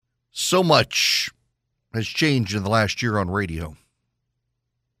So much has changed in the last year on radio.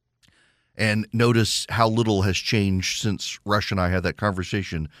 And notice how little has changed since Rush and I had that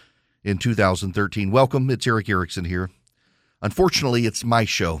conversation in 2013. Welcome, it's Eric Erickson here. Unfortunately, it's my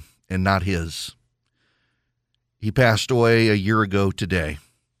show and not his. He passed away a year ago today.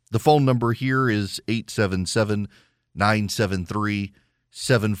 The phone number here is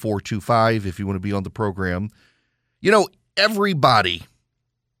 877-973-7425 if you want to be on the program. You know, everybody,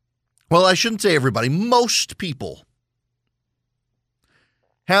 well, I shouldn't say everybody, most people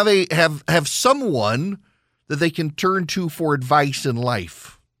have someone that they can turn to for advice in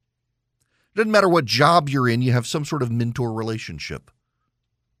life. It doesn't matter what job you're in, you have some sort of mentor relationship.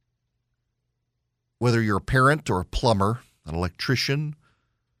 Whether you're a parent or a plumber, an electrician,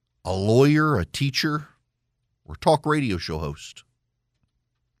 a lawyer, a teacher, or talk radio show host.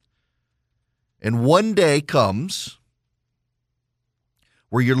 And one day comes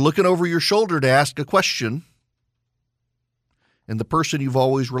where you're looking over your shoulder to ask a question, and the person you've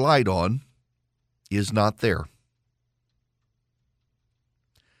always relied on is not there.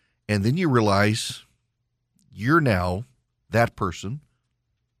 And then you realize you're now that person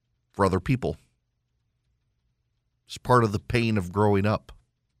for other people. It's part of the pain of growing up.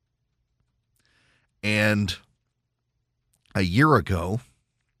 And a year ago,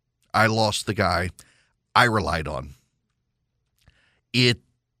 I lost the guy I relied on. It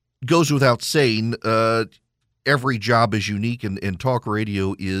goes without saying, every job is unique, and talk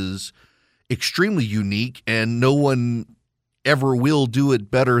radio is extremely unique, and no one ever will do it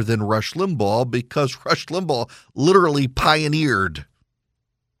better than Rush Limbaugh, because Rush Limbaugh literally pioneered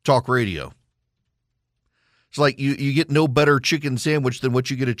talk radio. It's like you get no better chicken sandwich than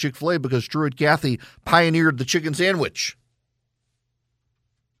what you get at Chick-fil-A, because Truett Cathy pioneered the chicken sandwich.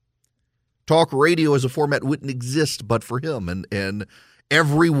 Talk radio as a format wouldn't exist but for him, and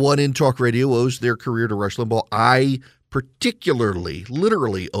everyone in talk radio owes their career to Rush Limbaugh. I particularly,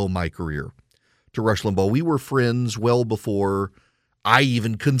 literally owe my career to Rush Limbaugh. We were friends well before I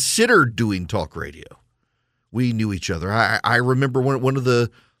even considered doing talk radio. We knew each other. I remember one of the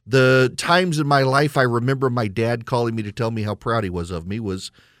times in my life I remember my dad calling me to tell me how proud he was of me was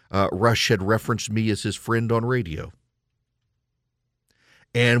Rush had referenced me as his friend on radio.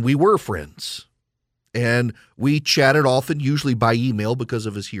 And we were friends. And we chatted often, usually by email because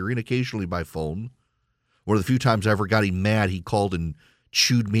of his hearing, occasionally by phone. One of the few times I ever got him mad, he called and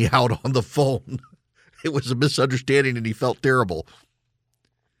chewed me out on the phone. It was a misunderstanding and he felt terrible.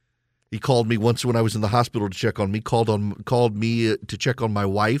 He called me once when I was in the hospital to check on me, called me to check on my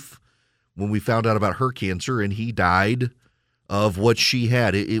wife when we found out about her cancer, and he died of what she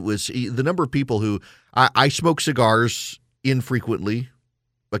had. It was the number of people who I smoke cigars infrequently,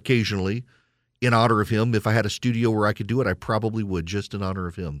 occasionally, in honor of him. If I had a studio where I could do it, I probably would, just in honor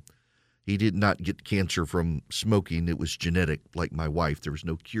of him. He did not get cancer from smoking. It was genetic, like my wife. There was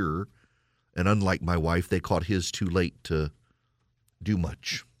no cure. And unlike my wife, they caught his too late to do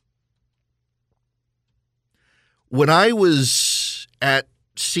much. When I was at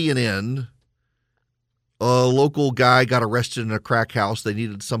CNN, a local guy got arrested in a crack house. They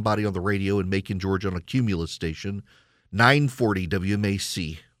needed somebody on the radio in Macon, Georgia, on a Cumulus station, 940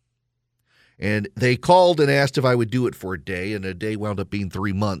 WMAC. And they called and asked if I would do it for a day, and a day wound up being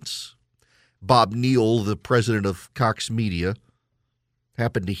 3 months. Bob Neal, the president of Cox Media,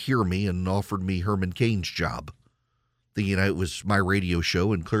 happened to hear me and offered me Herman Cain's job. Thinking it was my radio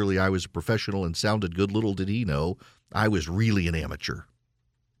show, and clearly I was a professional and sounded good. Little did he know, I was really an amateur.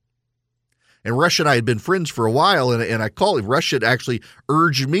 And Rush and I had been friends for a while, and I called him. Rush had actually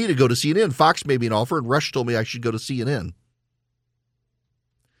urged me to go to CNN. Fox made me an offer, and Rush told me I should go to CNN.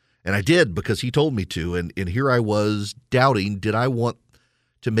 And I did, because he told me to, and here I was doubting, did I want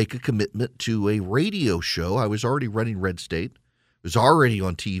to make a commitment to a radio show? I was already running Red State. I was already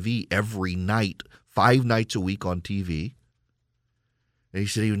on TV every night, 5 nights a week on TV. And he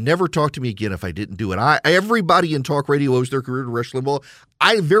said he would never talk to me again if I didn't do it. Everybody in talk radio owes their career to Rush Limbaugh.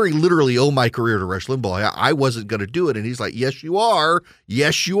 I very literally owe my career to Rush Limbaugh. I wasn't going to do it. And he's like, yes, you are.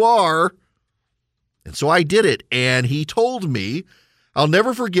 Yes, you are. And so I did it. And he told me, I'll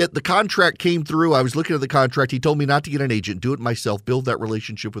never forget, the contract came through. I was looking at the contract. He told me not to get an agent, do it myself, build that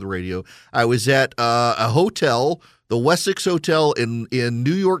relationship with radio. I was at a hotel, the Wessex Hotel in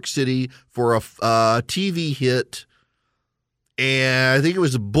New York City, for a TV hit. And I think it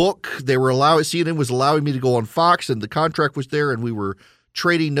was a book. CNN was allowing me to go on Fox, and the contract was there, and we were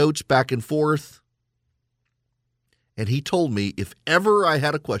trading notes back and forth. And he told me if ever I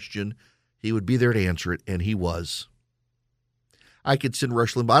had a question, he would be there to answer it, and he was. I could send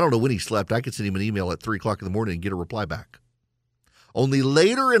Rush Limbaugh, I don't know when he slept, I could send him an email at 3 o'clock in the morning and get a reply back. Only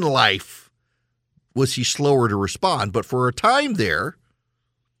later in life was he slower to respond. But for a time there,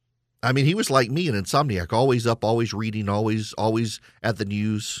 I mean, he was like me, an insomniac, always up, always reading, always at the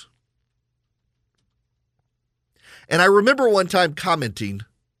news. And I remember one time commenting,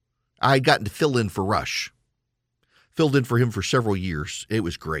 I had gotten to fill in for Rush. Filled in for him for several years. It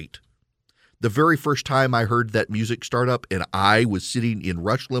was great. The very first time I heard that music start up and I was sitting in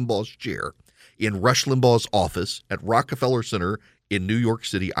Rush Limbaugh's chair, in Rush Limbaugh's office at Rockefeller Center in New York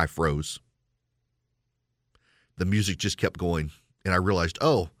City, I froze. The music just kept going, and I realized,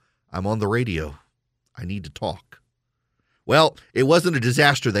 oh, I'm on the radio. I need to talk. Well, it wasn't a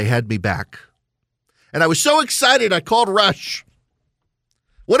disaster. They had me back. And I was so excited, I called Rush.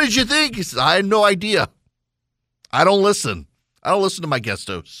 What did you think? He said, I had no idea. I don't listen. I don't listen to my guest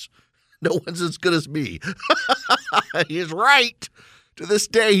hosts. No one's as good as me. He's right. To this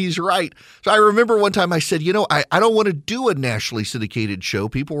day, he's right. So I remember one time I said, I don't want to do a nationally syndicated show.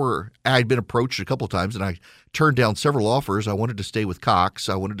 I'd been approached a couple of times, and I turned down several offers. I wanted to stay with Cox.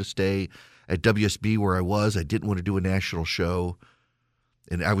 I wanted to stay at WSB where I was. I didn't want to do a national show.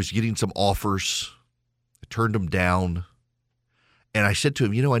 And I was getting some offers. I turned them down. And I said to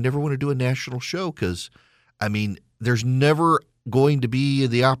him, I never want to do a national show because, there's never going to be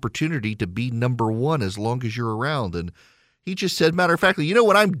the opportunity to be number one as long as you're around. And he just said, matter of factly,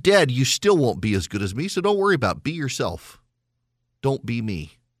 when I'm dead, you still won't be as good as me, so don't worry about it. Be yourself. Don't be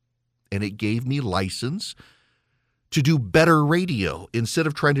me. And it gave me license to do better radio instead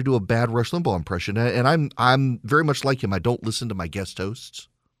of trying to do a bad Rush Limbaugh impression. And I'm very much like him. I don't listen to my guest hosts.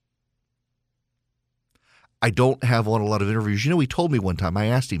 I don't have on a lot of interviews. He told me one time, I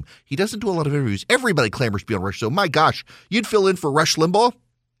asked him, he doesn't do a lot of interviews. Everybody clamors to be on Rush. So, my gosh, you'd fill in for Rush Limbaugh?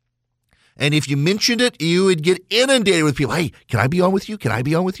 And if you mentioned it, you would get inundated with people. Hey, can I be on with you? Can I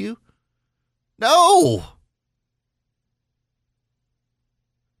be on with you? No.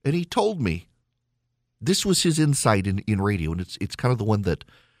 And he told me this was his insight in radio, and it's kind of the one that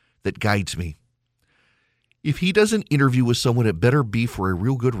guides me. If he does an interview with someone, it better be for a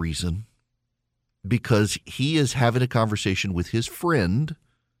real good reason, because he is having a conversation with his friend,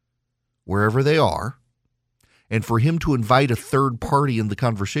 wherever they are, and for him to invite a third party in the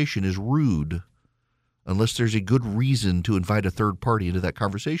conversation is rude. Unless there's a good reason to invite a third party into that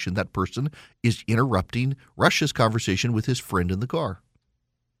conversation, that person is interrupting Rush's conversation with his friend in the car,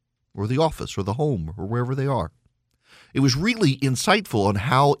 or the office, or the home, or wherever they are. It was really insightful on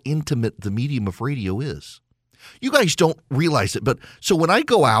how intimate the medium of radio is. You guys don't realize it, but so when I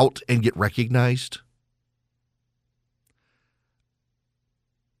go out and get recognized,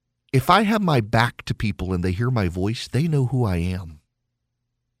 if I have my back to people and they hear my voice, they know who I am.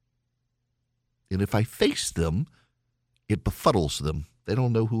 And if I face them, it befuddles them. They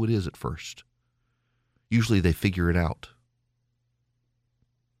don't know who it is at first. Usually they figure it out.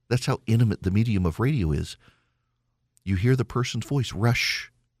 That's how intimate the medium of radio is. You hear the person's voice.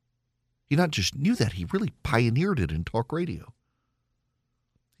 Rush, he not just knew that, he really pioneered it in talk radio.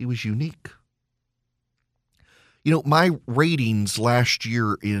 He was unique. My ratings last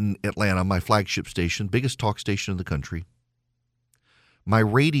year in Atlanta, my flagship station, biggest talk station in the country, my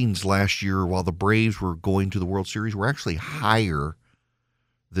ratings last year while the Braves were going to the World Series were actually higher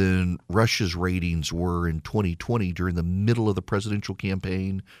than Rush's ratings were in 2020 during the middle of the presidential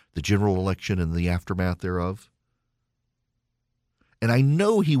campaign, the general election, and the aftermath thereof. And I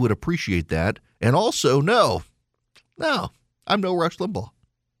know he would appreciate that. And also, no, I'm no Rush Limbaugh.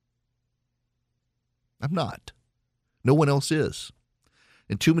 I'm not. No one else is.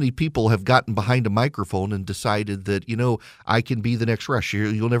 And too many people have gotten behind a microphone and decided that, I can be the next Rush.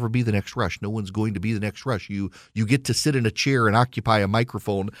 You'll never be the next Rush. No one's going to be the next Rush. You get to sit in a chair and occupy a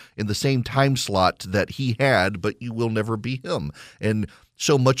microphone in the same time slot that he had, but you will never be him. And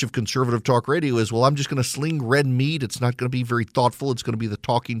so much of conservative talk radio is, well, I'm just going to sling red meat. It's not going to be very thoughtful. It's going to be the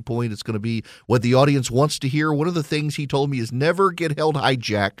talking point. It's going to be what the audience wants to hear. One of the things he told me is never get held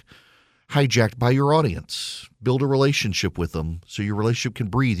hijacked by your audience. Build a relationship with them so your relationship can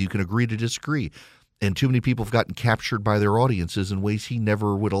breathe. You can agree to disagree. And too many people have gotten captured by their audiences in ways he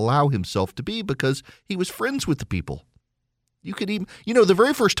never would allow himself to be because he was friends with the people. You could even, the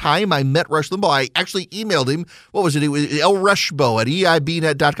very first time I met Rush Limbaugh, I actually emailed him. What was it? It was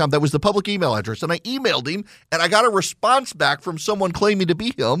lrushbo@eibnet.com. That was the public email address. And I emailed him, and I got a response back from someone claiming to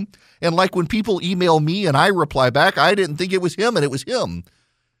be him. And like when people email me and I reply back, I didn't think it was him, and it was him.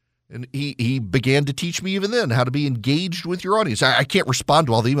 And he began to teach me even then how to be engaged with your audience. I can't respond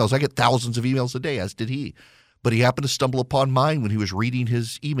to all the emails. I get thousands of emails a day, as did he. But he happened to stumble upon mine when he was reading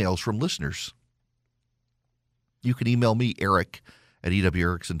his emails from listeners. You can email me,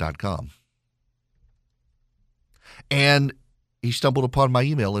 Eric@ewerickson.com. And he stumbled upon my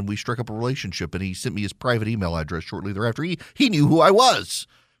email and we struck up a relationship, and he sent me his private email address shortly thereafter. He knew who I was.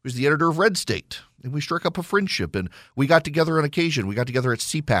 He was the editor of Red State, and we struck up a friendship, and we got together on occasion. We got together at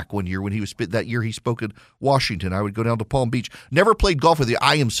CPAC one year when that year he spoke in Washington. I would go down to Palm Beach. Never played golf with him.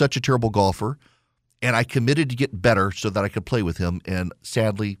 I am such a terrible golfer, and I committed to get better so that I could play with him, and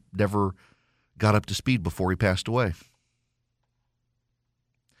sadly never got up to speed before he passed away.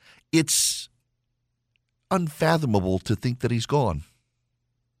 It's unfathomable to think that he's gone.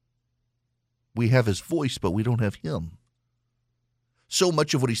 We have his voice, but we don't have him. So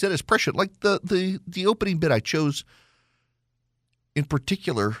much of what he said is prescient. Like the opening bit I chose in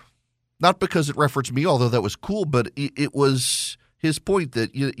particular, not because it referenced me, although that was cool, but it was his point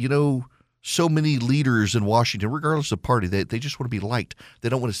that, so many leaders in Washington, regardless of party, they just want to be liked. They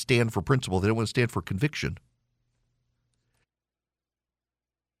don't want to stand for principle. They don't want to stand for conviction.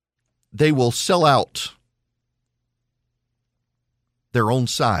 They will sell out their own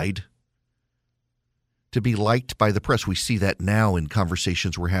side to be liked by the press. We see that now in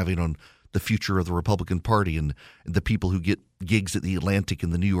conversations we're having on the future of the Republican Party and the people who get gigs at the Atlantic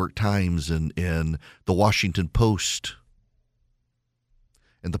and the New York Times and the Washington Post,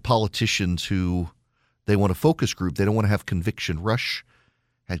 and the politicians who they want a focus group. They don't want to have conviction. Rush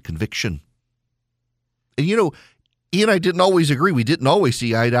had conviction. And, he and I didn't always agree. We didn't always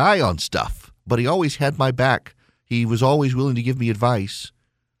see eye to eye on stuff, but he always had my back. He was always willing to give me advice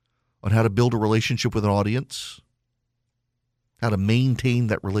on how to build a relationship with an audience, how to maintain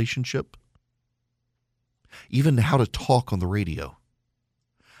that relationship, even how to talk on the radio,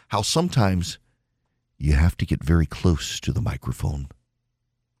 how sometimes you have to get very close to the microphone.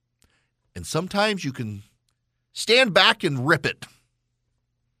 And sometimes you can stand back and rip it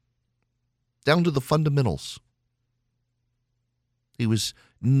down to the fundamentals. He was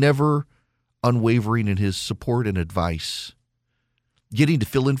never unwavering in his support and advice. Getting to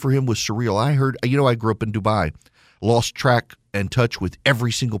fill in for him was surreal. I grew up in Dubai, lost track and touch with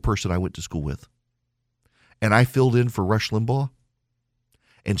every single person I went to school with. And I filled in for Rush Limbaugh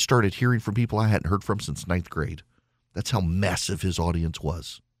and started hearing from people I hadn't heard from since 9th grade. That's how massive his audience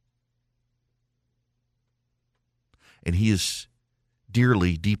was. And he is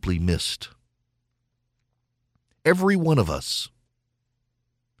dearly, deeply missed. Every one of us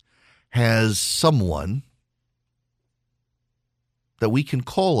has someone that we can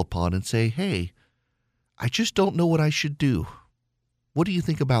call upon and say, hey, I just don't know what I should do. What do you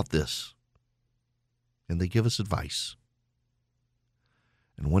think about this? And they give us advice.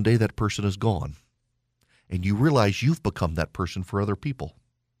 And one day that person is gone, and you realize you've become that person for other people,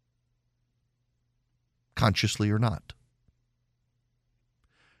 consciously or not.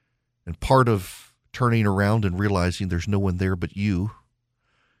 And part of turning around and realizing there's no one there but you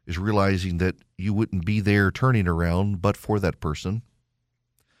is realizing that you wouldn't be there turning around but for that person.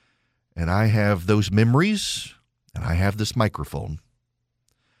 And I have those memories, and I have this microphone,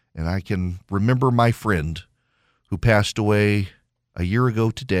 and I can remember my friend who passed away a year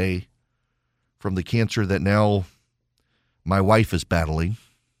ago today from the cancer that now my wife is battling.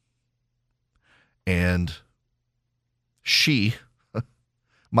 And she,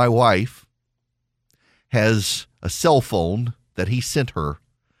 my wife, has a cell phone that he sent her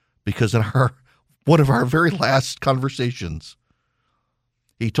because in one of our very last conversations,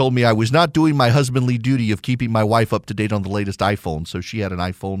 he told me I was not doing my husbandly duty of keeping my wife up to date on the latest iPhone, so she had an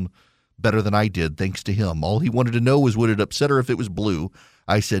iPhone better than I did, thanks to him. All he wanted to know was, would it upset her if it was blue?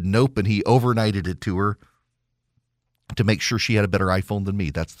 I said nope, and he overnighted it to her to make sure she had a better iPhone than me.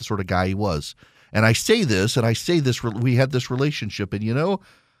 That's the sort of guy he was. And I say this, we had this relationship, and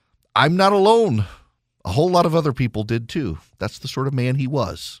I'm not alone. A whole lot of other people did too. That's the sort of man he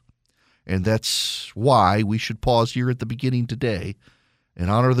was. And that's why we should pause here at the beginning today and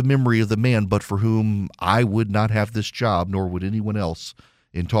honor the memory of the man, but for whom I would not have this job, nor would anyone else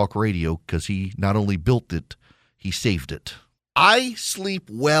in talk radio, because he not only built it, he saved it. I sleep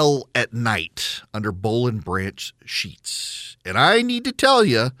well at night under Boll and Branch sheets. And I need to tell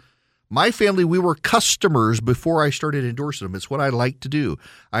you, my family, we were customers before I started endorsing them. It's what I like to do.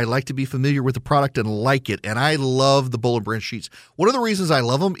 I like to be familiar with the product and like it. And I love the Boll and Branch sheets. One of the reasons I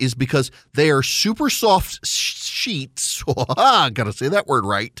love them is because they are super soft sheets. I got to say that word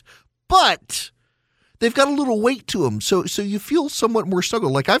right. But they've got a little weight to them. So you feel somewhat more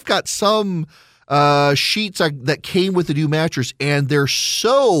snuggled. Like I've got some sheets that came with the new mattress, and they're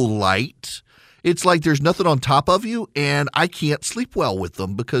so light. It's like there's nothing on top of you, and I can't sleep well with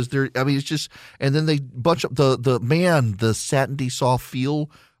them because it's just, and then they bunch up the satiny soft feel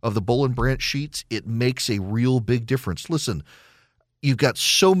of the Boll and Branch sheets. It makes a real big difference. Listen, you've got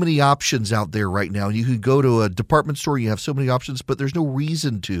so many options out there right now. You can go to a department store, you have so many options, but there's no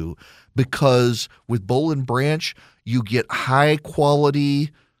reason to, because with Boll and Branch, you get high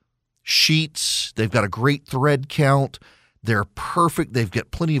quality sheets. They've got a great thread count. They're perfect. They've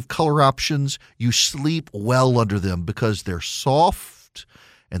got plenty of color options. You sleep well under them because they're soft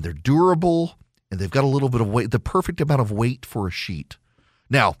and they're durable and they've got a little bit of weight, the perfect amount of weight for a sheet.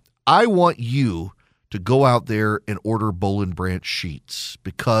 Now, I want you to go out there and order Boll and Branch sheets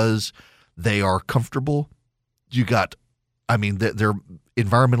because they are comfortable. They're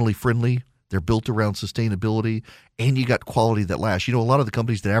environmentally friendly. They're built around sustainability, and you got quality that lasts. You know, a lot of the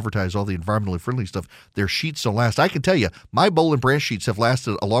companies that advertise all the environmentally friendly stuff, their sheets don't last. I can tell you, my Boll and Branch sheets have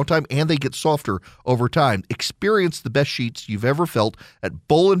lasted a long time, and they get softer over time. Experience the best sheets you've ever felt at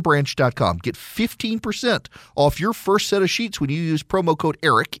bollandbranch.com. Get 15% off your first set of sheets when you use promo code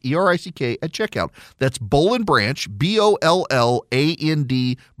ERIC, E-R-I-C-K, at checkout. That's Boll and Branch, B-O-L-L-A-N-D,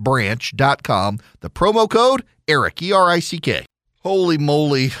 branch.com. The promo code ERIC, E-R-I-C-K. Holy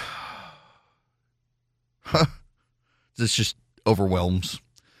moly. This just overwhelms.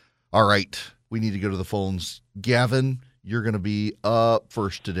 All right, we need to go to the phones. Gavin, you're going to be up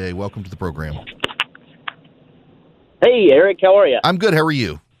first today. Welcome to the program. Hey, Eric, how are you? I'm good. How are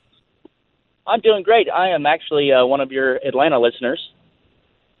you? I'm doing great. I am actually one of your Atlanta listeners.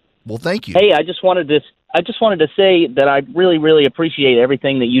 Well, thank you. Hey, I just wanted to say that I really, really appreciate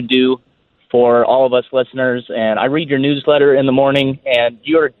everything that you do for all of us listeners. And I read your newsletter in the morning, and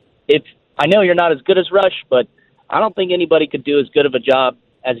I know you're not as good as Rush, but I don't think anybody could do as good of a job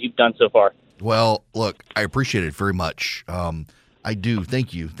as you've done so far. Well, look, I appreciate it very much. I do.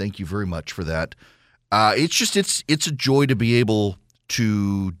 Thank you. Thank you very much for that. It's a joy to be able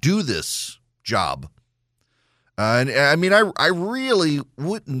to do this job. And I mean, I really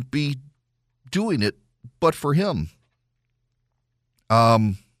wouldn't be doing it but for him.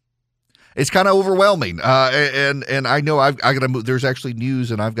 It's kind of overwhelming, and I know I got to move. There's actually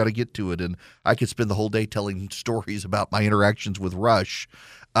news, and I've got to get to it. And I could spend the whole day telling stories about my interactions with Rush.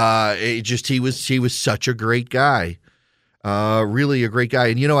 He was such a great guy, really a great guy.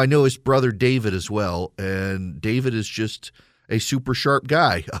 And I know his brother David as well, and David is just a super sharp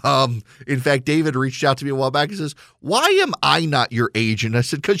guy. In fact, David reached out to me a while back and says, "Why am I not your agent?" I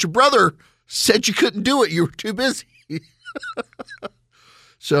said, "Because your brother said you couldn't do it. You were too busy."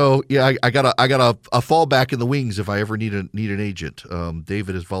 So yeah, I got a fallback in the wings if I ever need an agent.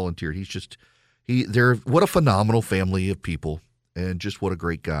 David has volunteered. They're what a phenomenal family of people, and just what a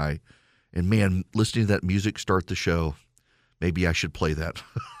great guy. And man, listening to that music start the show, maybe I should play that.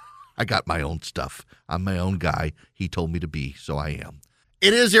 I got my own stuff. I'm my own guy. He told me to be, so I am.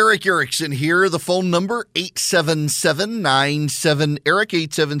 It is Eric Erickson here. The phone number 877-97-ERIC,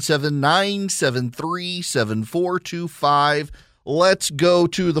 877-973-7425. Let's go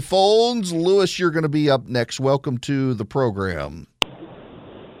to the phones. Lewis, you're going to be up next. Welcome to the program.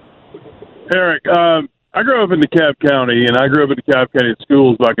 Eric, I grew up in DeKalb County, and I grew up in DeKalb County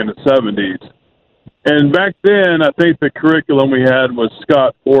schools back in the 70s. And back then, I think the curriculum we had was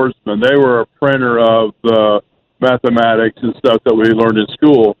Scott Forsman. They were a printer of mathematics and stuff that we learned in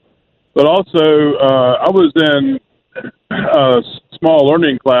school. But also, I was in small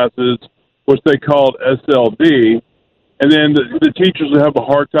learning classes, which they called SLD. And then the teachers would have a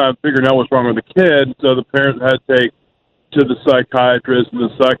hard time figuring out what's wrong with the kid, so the parents had to take to the psychiatrist, and the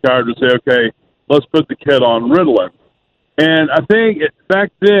psychiatrist would say, okay, let's put the kid on Ritalin. And I think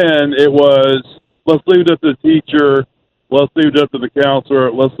back then it was, let's leave it up to the teacher, let's leave it up to the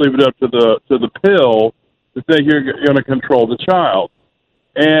counselor, let's leave it up to the pill to think you're going to control the child.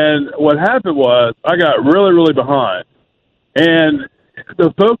 And what happened was I got really, really behind. And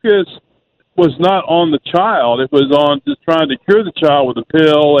the focus was not on the child. It was on just trying to cure the child with a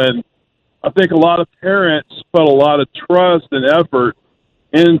pill. And I think a lot of parents put a lot of trust and effort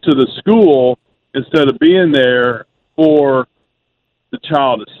into the school instead of being there for the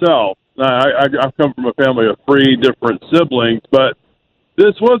child itself. Now, I come from a family of 3 different siblings, but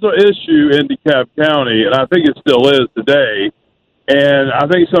this was an issue in DeKalb County, and I think it still is today. And I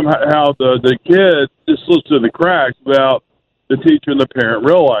think somehow the kid just slips through the cracks without the teacher and the parent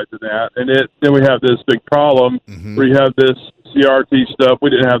realizing that, and then we have this big problem where you have this CRT stuff. We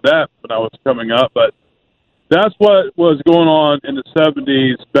didn't have that when I was coming up, but that's what was going on in the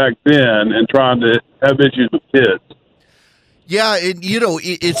 70s back then, and trying to have issues with kids. Yeah,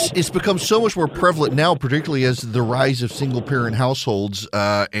 it's become so much more prevalent now, particularly as the rise of single-parent households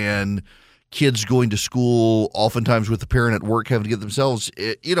and kids going to school, oftentimes with the parent at work having to get themselves.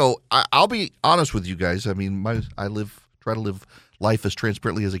 I'll be honest with you guys. I mean, try to live life as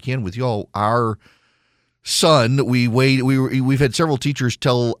transparently as I can with y'all. Our son, we've had several teachers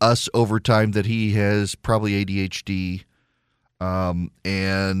tell us over time that he has probably ADHD,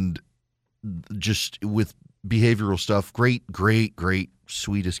 and just with behavioral stuff. Great,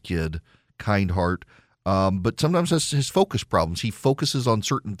 sweetest kid, kind heart. But sometimes has his focus problems. He focuses on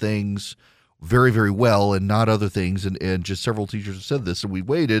certain things very, very well and not other things. And just several teachers have said this, and we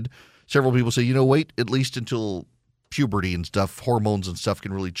waited. Several people say, wait at least until puberty and stuff, hormones and stuff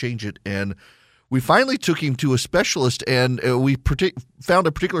can really change it. And we finally took him to a specialist, and we found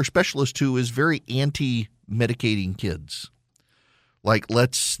a particular specialist who is very anti-medicating kids. Like,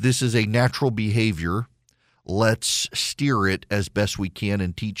 this is a natural behavior. Let's steer it as best we can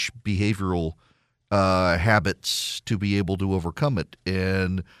and teach behavioral habits to be able to overcome it.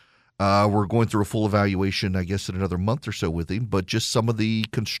 And we're going through a full evaluation, I guess, in another month or so with him, but just some of the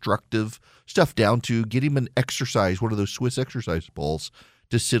constructive stuff down to get him an exercise, one of those Swiss exercise balls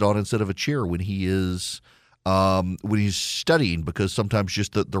to sit on instead of a chair when he is when he's studying, because sometimes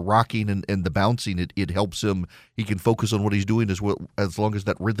just the rocking and the bouncing, it helps him. He can focus on what he's doing as long as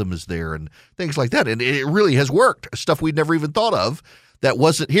that rhythm is there and things like that. And it really has worked, stuff we'd never even thought of that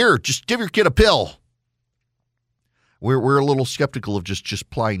wasn't here. Just give your kid a pill. We're a little skeptical of just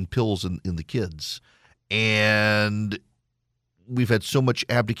applying pills in the kids. And we've had so much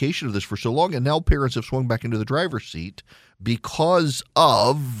abdication of this for so long, and now parents have swung back into the driver's seat because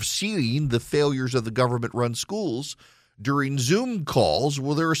of seeing the failures of the government-run schools during Zoom calls.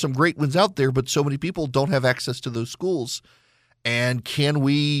 Well, there are some great ones out there, but so many people don't have access to those schools. And can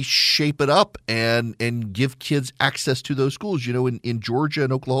we shape it up and give kids access to those schools? In Georgia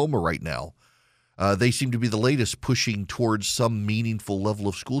and Oklahoma right now, they seem to be the latest pushing towards some meaningful level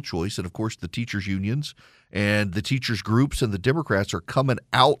of school choice. And, of course, the teachers' unions and the teachers' groups and the Democrats are coming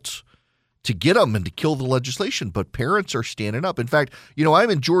out to get them and to kill the legislation. But parents are standing up. In fact, I'm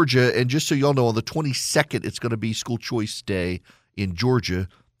in Georgia, and just so y'all know, on the 22nd, it's going to be School Choice Day in Georgia.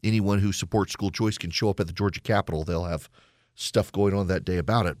 Anyone who supports school choice can show up at the Georgia Capitol. They'll have stuff going on that day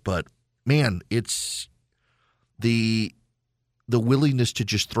about it. But, man, it's the willingness to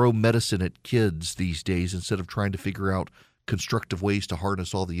just throw medicine at kids these days instead of trying to figure out constructive ways to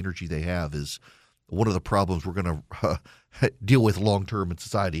harness all the energy they have is one of the problems we're going to deal with long-term in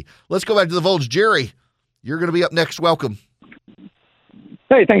society. Let's go back to the Volge. Jerry, you're going to be up next. Welcome.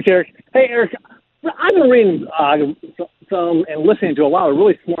 Hey, thanks, Eric. Hey, Eric, I've been reading some and listening to a lot of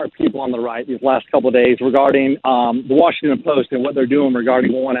really smart people on the right these last couple of days regarding the Washington Post and what they're doing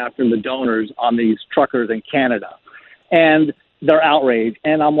regarding going after the donors on these truckers in Canada. And they're outraged.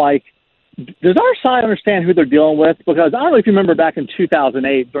 And I'm like, does our side understand who they're dealing with? Because I don't know if you remember back in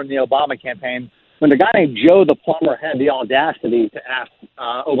 2008 during the Obama campaign when the guy named Joe the plumber had the audacity to ask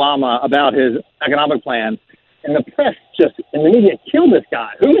Obama about his economic plan. And the press and the media killed this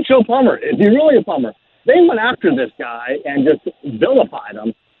guy. Who is Joe Plumber? Is he really a plumber? They went after this guy and just vilified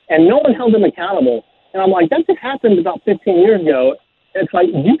him, and no one held him accountable. And I'm like, that just happened about 15 years ago. It's like,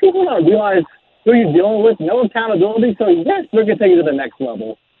 do people not realize who you're dealing with? No accountability. So, yes, they're going to take you to the next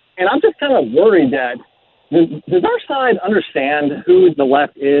level. And I'm just kind of worried that does our side understand who the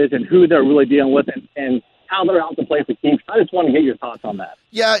left is and who they're really dealing with and how they're out to play for keeps? I just want to get your thoughts on that.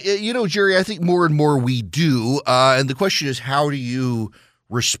 Yeah, Jerry, I think more and more we do. And the question is, how do you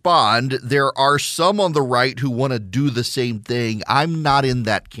respond? There are some on the right who want to do the same thing. I'm not in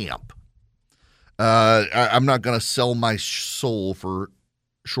that camp. I'm not going to sell my soul for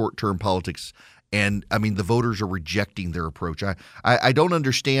short-term politics. And, I mean, the voters are rejecting their approach. I don't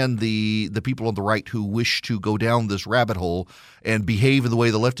understand the people on the right who wish to go down this rabbit hole and behave in the way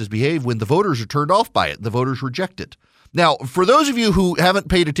the left has behaved when the voters are turned off by it. The voters reject it. Now, for those of you who haven't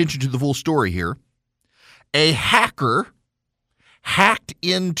paid attention to the full story here, a hacker hacked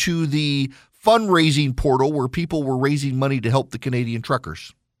into the fundraising portal where people were raising money to help the Canadian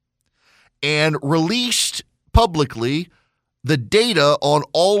truckers and released publicly the data on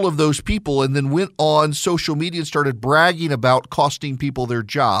all of those people, and then went on social media and started bragging about costing people their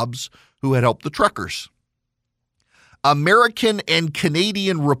jobs who had helped the truckers. American and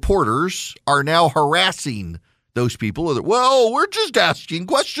Canadian reporters are now harassing those people. Well, we're just asking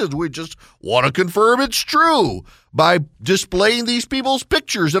questions. We just want to confirm it's true by displaying these people's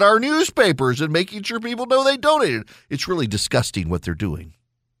pictures in our newspapers and making sure people know they donated. It's really disgusting what they're doing.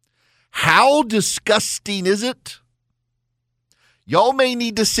 How disgusting is it? Y'all may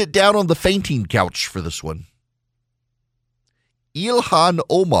need to sit down on the fainting couch for this one. Ilhan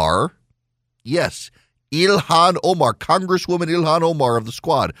Omar, yes, Ilhan Omar, Congresswoman Ilhan Omar of the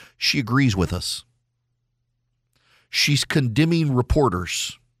Squad, she agrees with us. She's condemning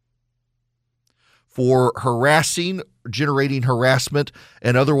reporters for harassing generating harassment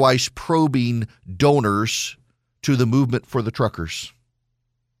and otherwise probing donors to the movement for the truckers.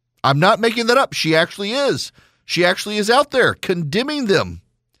 I'm not making that up. She actually is. She actually is out there condemning them.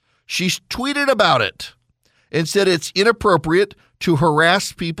 She's tweeted about it and said it's inappropriate to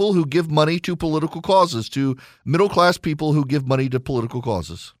harass people who give money to political causes, to middle-class people who give money to political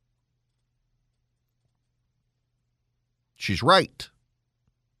causes. She's right.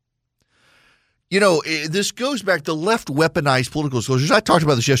 You know, this goes back, the left weaponized political disclosures. I talked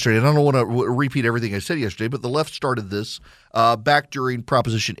about this yesterday, and I don't want to repeat everything I said yesterday, but the left started this back during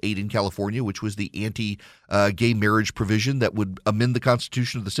Proposition 8 in California, which was the anti-gay marriage provision that would amend the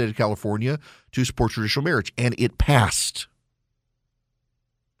Constitution of the state of California to support traditional marriage, and it passed.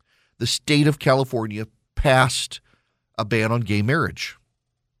 The state of California passed a ban on gay marriage.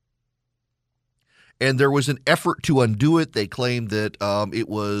 And there was an effort to undo it. They claimed that it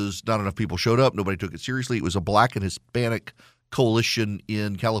was not enough people showed up. Nobody took it seriously. It was a Black and Hispanic coalition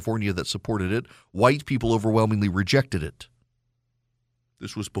in California that supported it. White people overwhelmingly rejected it.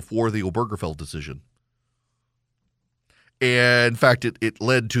 This was before the Obergefell decision. And in fact, it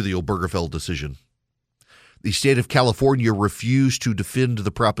led to the Obergefell decision. The state of California refused to defend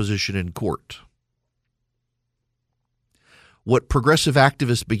the proposition in court. What progressive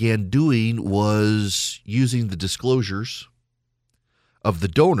activists began doing was using the disclosures of the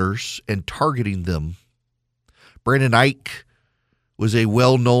donors and targeting them. Brandon Ike was a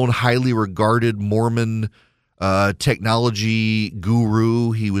well-known, highly regarded Mormon technology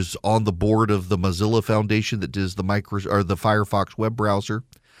guru. He was on the board of the Mozilla Foundation that does the Firefox web browser.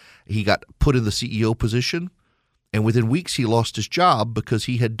 He got put in the CEO position, and within weeks he lost his job because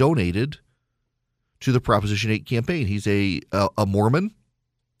he had donated to the Proposition 8 campaign. He's a Mormon,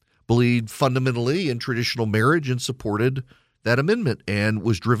 believed fundamentally in traditional marriage and supported that amendment and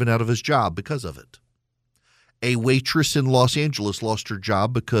was driven out of his job because of it. A waitress in Los Angeles lost her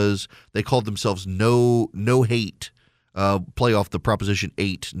job because they called themselves No Hate, play off the Proposition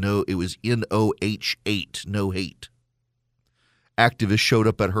 8. No, it was NOH8, No Hate. Activists showed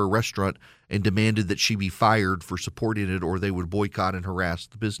up at her restaurant and demanded that she be fired for supporting it or they would boycott and harass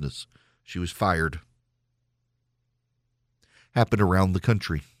the business. She was fired. Happened around the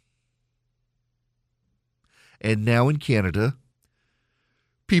country. And now in Canada,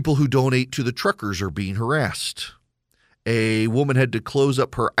 people who donate to the truckers are being harassed. A woman had to close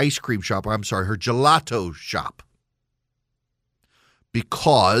up her her gelato shop,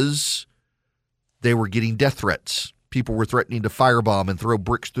 because they were getting death threats. People were threatening to firebomb and throw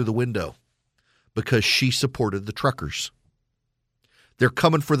bricks through the window because she supported the truckers. They're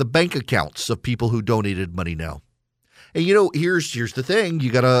coming for the bank accounts of people who donated money now. And, you know, here's the thing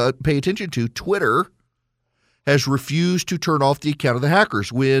you got to pay attention to. Twitter has refused to turn off the account of the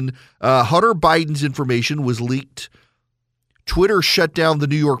hackers. When Hunter Biden's information was leaked, Twitter shut down the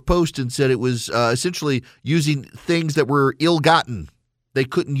New York Post and said it was essentially using things that were ill-gotten. They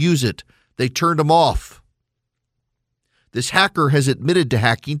couldn't use it. They turned them off. This hacker has admitted to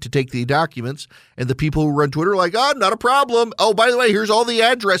hacking to take the documents, and the people who run Twitter are like, oh, not a problem. Oh, by the way, here's all the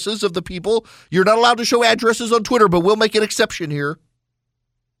addresses of the people. You're not allowed to show addresses on Twitter, but we'll make an exception here.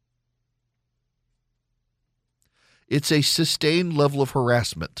 It's a sustained level of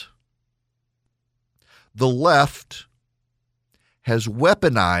harassment. The left has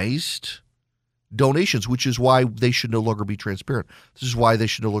weaponized donations, which is why they should no longer be transparent. This is why they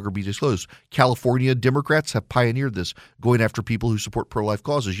should no longer be disclosed. California Democrats have pioneered this, going after people who support pro-life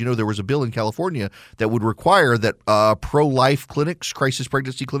causes. You know, there was a bill in California that would require that pro-life clinics, crisis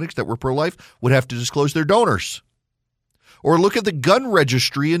pregnancy clinics that were pro-life, would have to disclose their donors. Or look at the gun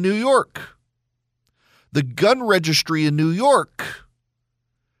registry in New York. The gun registry in New York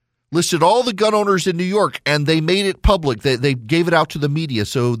listed all the gun owners in New York, and they made it public. They gave it out to the media,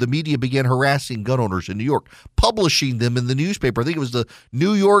 so the media began harassing gun owners in New York, publishing them in the newspaper. I think it was the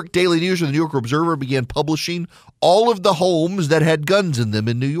New York Daily News or the New York Observer began publishing all of the homes that had guns in them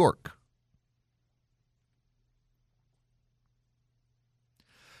in New York.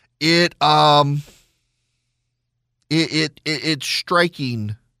 It's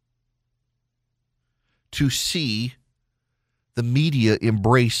striking to see the media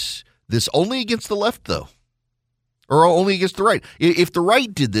embrace this, only against the left, though, or only against the right. If the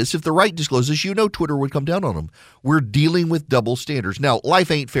right did this, if the right disclosed this, you know Twitter would come down on them. We're dealing with double standards. Now,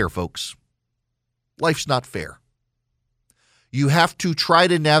 life ain't fair, folks. Life's not fair. You have to try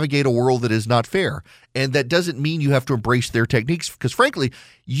to navigate a world that is not fair, and that doesn't mean you have to embrace their techniques, because, frankly,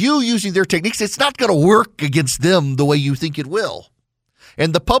 you using their techniques, it's not going to work against them the way you think it will.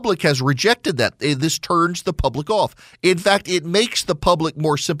 And the public has rejected that. This turns the public off. In fact, it makes the public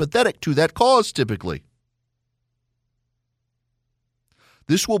more sympathetic to that cause, typically.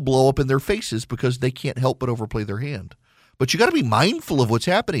 this will blow up in their faces because they can't help but overplay their hand. But you got to be mindful of what's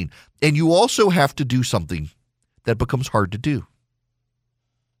happening. And you also have to do something that becomes hard to do.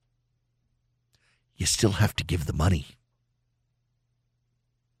 You still have to give the money.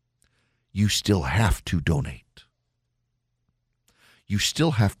 You still have to donate. You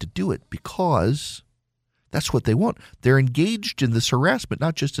still have to do it because that's what they want. They're engaged in this harassment,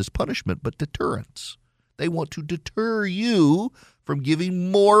 not just as punishment, but deterrence. They want to deter you from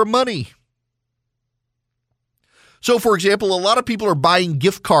giving more money. So, for example, a lot of people are buying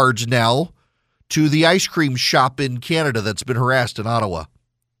gift cards now to the ice cream shop in Canada that's been harassed in Ottawa.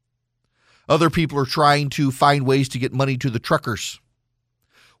 Other people are trying to find ways to get money to the truckers.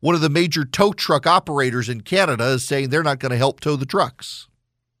 One of the major tow truck operators in Canada is saying they're not going to help tow the trucks.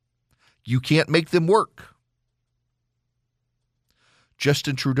 You can't make them work.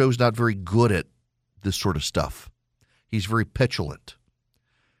 Justin Trudeau's not very good at this sort of stuff. He's very petulant.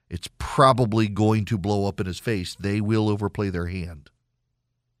 It's probably going to blow up in his face. They will overplay their hand.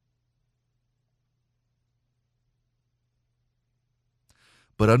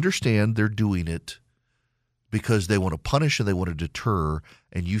 But understand they're doing it because they want to punish and they want to deter,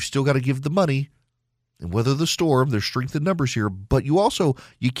 and you still got to give the money and weather the storm. There's strength in numbers here, but you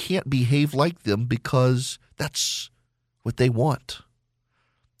can't behave like them because that's what they want.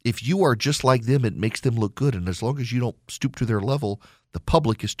 If you are just like them, it makes them look good, and as long as you don't stoop to their level, the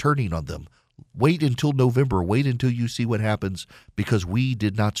public is turning on them. Wait until November. Wait until you see what happens because we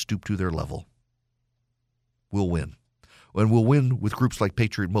did not stoop to their level. We'll win. And we'll win with groups like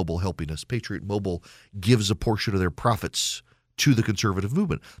Patriot Mobile helping us. Patriot Mobile gives a portion of their profits to the conservative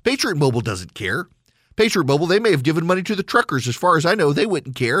movement. Patriot Mobile doesn't care. Patriot Mobile, they may have given money to the truckers. As far as I know, they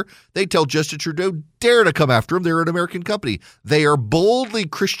wouldn't care. They tell Justin Trudeau, dare to come after them. They're an American company. They are boldly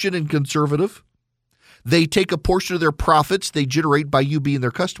Christian and conservative. They take a portion of their profits they generate by you being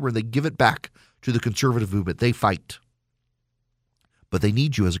their customer, and they give it back to the conservative movement. They fight. But they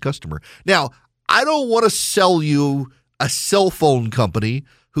need you as a customer. Now, I don't want to sell you a cell phone company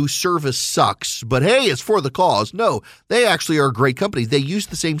whose service sucks, but hey, it's for the cause. No, they actually are a great company. They use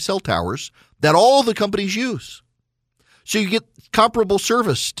the same cell towers that all the companies use. So you get comparable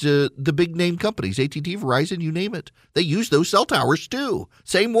service to the big name companies, AT&T, Verizon, you name it. They use those cell towers too,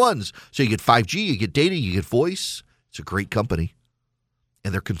 same ones. So you get 5G, you get data, you get voice. It's a great company.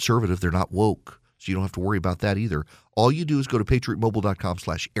 And they're conservative. They're not woke. So you don't have to worry about that either. All you do is go to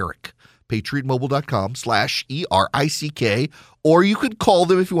patriotmobile.com/Eric. patriotmobile.com/ERICK, or you could call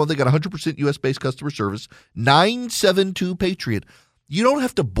them if you want. They got 100% U.S.-based customer service, 972-PATRIOT. You don't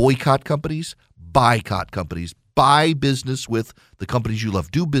have to boycott companies, boycott companies. Buy business with the companies you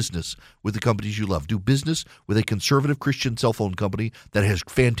love. Do business with the companies you love. Do business with a conservative Christian cell phone company that has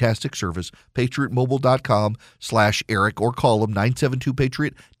fantastic service. patriotmobile.com/Eric, or call them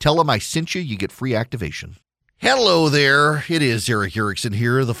 972-PATRIOT. Tell them I sent you. You get free activation. Hello there. It is Eric Erickson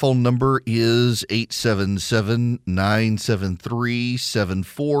here. The phone number is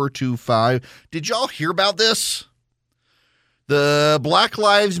 877-973-7425. Did y'all hear about this? The Black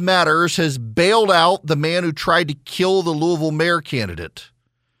Lives Matters has bailed out the man who tried to kill the Louisville mayor candidate.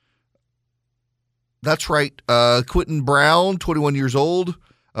 That's right. Quentin Brown, 21 years old.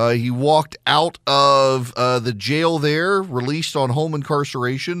 He walked out of the jail there, released on home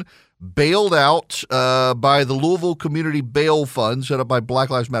incarceration, bailed out by the Louisville Community Bail Fund set up by Black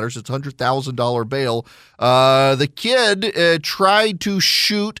Lives Matters. It's $100,000 bail. The kid tried to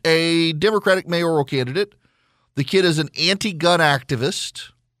shoot a Democratic mayoral candidate. The kid is an anti-gun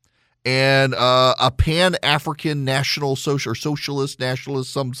activist and a Pan-African national or socialist,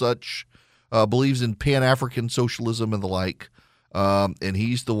 nationalist, some such, believes in Pan-African socialism and the like. And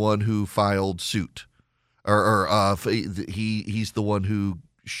he's the one who filed suit. He's the one who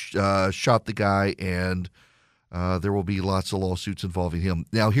shot the guy, and there will be lots of lawsuits involving him.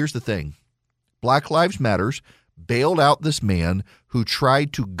 Now, here's the thing. Black Lives Matters bailed out this man who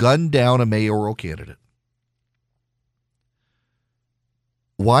tried to gun down a mayoral candidate.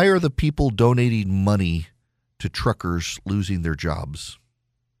 Why are the people donating money to truckers losing their jobs?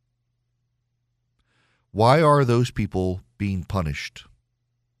 Why are those people being punished?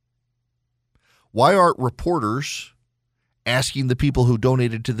 Why aren't reporters asking the people who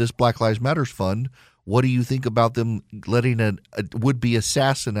donated to this Black Lives Matters fund, what do you think about them letting a would-be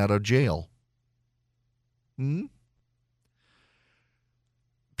assassin out of jail?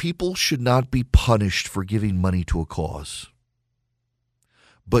 People should not be punished for giving money to a cause.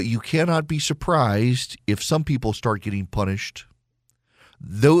 But you cannot be surprised if some people start getting punished.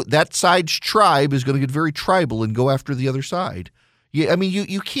 Though that side's tribe is going to get very tribal and go after the other side. Yeah, I mean,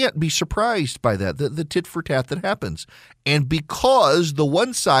 you can't be surprised by that, the tit for tat that happens. And because the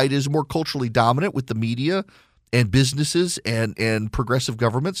one side is more culturally dominant with the media and businesses and progressive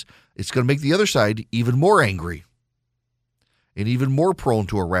governments, it's going to make the other side even more angry and even more prone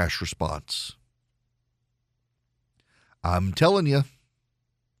to a rash response. I'm telling you,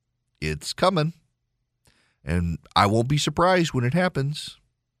 it's coming. And I won't be surprised when it happens.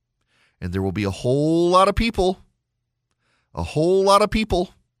 And there will be a whole lot of people who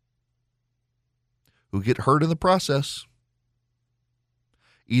get hurt in the process.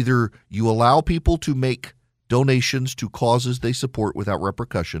 Either you allow people to make donations to causes they support without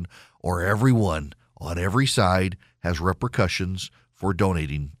repercussion, or everyone on every side has repercussions for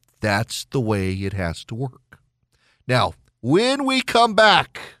donating. That's the way it has to work. Now, when we come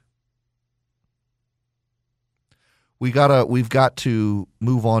back, we've got to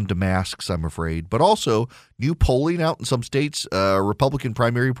move on to masks, I'm afraid. But also, new polling out in some states, Republican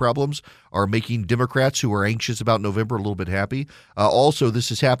primary problems are making Democrats who are anxious about November a little bit happy. Also,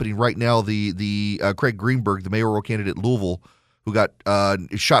 this is happening right now. The Craig Greenberg, the mayoral candidate in Louisville, who got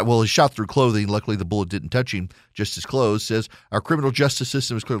shot. Well, he shot through clothing. Luckily, the bullet didn't touch him, just his clothes. Says, our criminal justice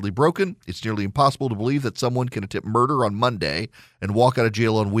system is clearly broken. It's nearly impossible to believe that someone can attempt murder on Monday and walk out of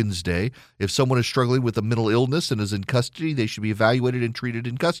jail on Wednesday. If someone is struggling with a mental illness and is in custody, they should be evaluated and treated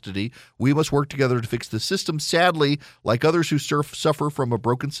in custody. We must work together to fix the system. Sadly, like others who suffer from a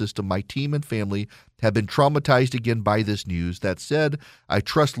broken system, my team and family have been traumatized again by this news. That said, I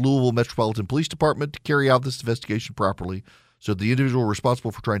trust Louisville Metropolitan Police Department to carry out this investigation properly, so the individual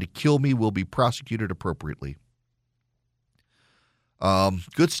responsible for trying to kill me will be prosecuted appropriately.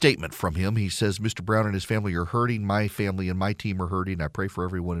 Good statement from him. He says, Mr. Brown and his family are hurting. My family and my team are hurting. I pray for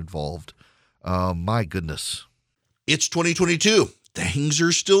everyone involved. My goodness. It's 2022. Things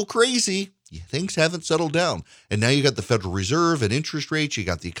are still crazy. Things haven't settled down. And now you got the Federal Reserve and interest rates. You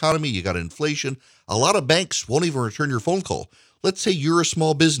got the economy. You got inflation. A lot of banks won't even return your phone call. Let's say you're a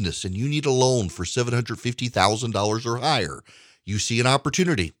small business and you need a loan for $750,000 or higher. You see an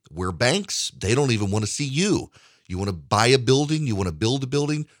opportunity where banks, they don't even want to see you. You want to buy a building, you want to build a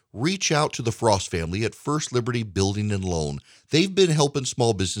building, reach out to the Frost family at First Liberty Building and Loan. They've been helping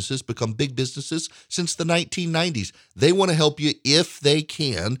small businesses become big businesses since the 1990s. They want to help you if they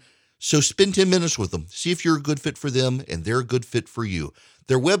can. So spend 10 minutes with them. See if you're a good fit for them and they're a good fit for you.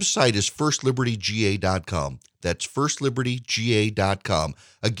 Their website is firstlibertyga.com. That's firstlibertyga.com.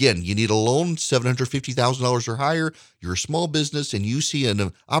 Again, you need a loan, $750,000 or higher. You're a small business and you see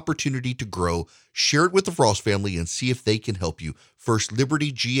an opportunity to grow. Share it with the Frost family and see if they can help you.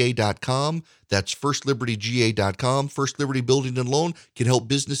 Firstlibertyga.com. That's firstlibertyga.com. First Liberty Building and Loan can help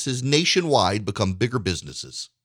businesses nationwide become bigger businesses.